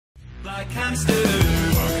Like hamster.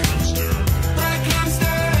 Like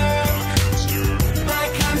hamster.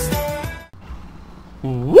 Like hamster.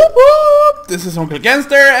 Woop woop! This is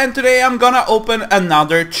Onkelkenster, and today I'm gonna open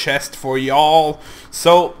another chest for y'all.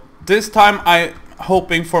 So this time I'm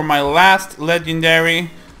hoping for my last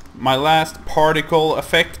legendary, my last particle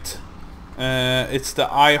effect. It's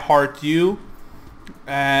the I Heart You,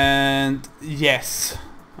 and yes,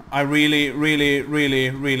 I really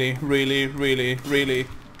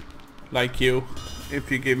like you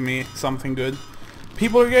if you give me something good.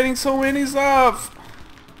 People are getting so many stuff,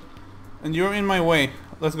 and you're in my way.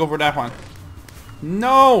 Let's go for that one.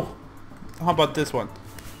 No! How about this one?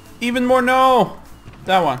 Even more no!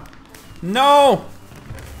 That one. No!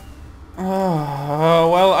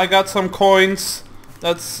 Well, I got some coins.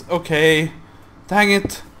 That's okay. Dang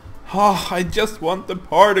it. Oh, I just want the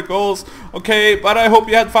particles. Okay, but I hope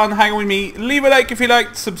you had fun hanging with me. Leave a like if you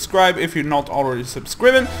liked, subscribe if you're not already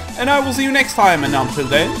subscribing, and I will see you next time. And until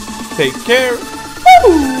then, take care.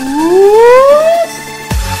 Woo!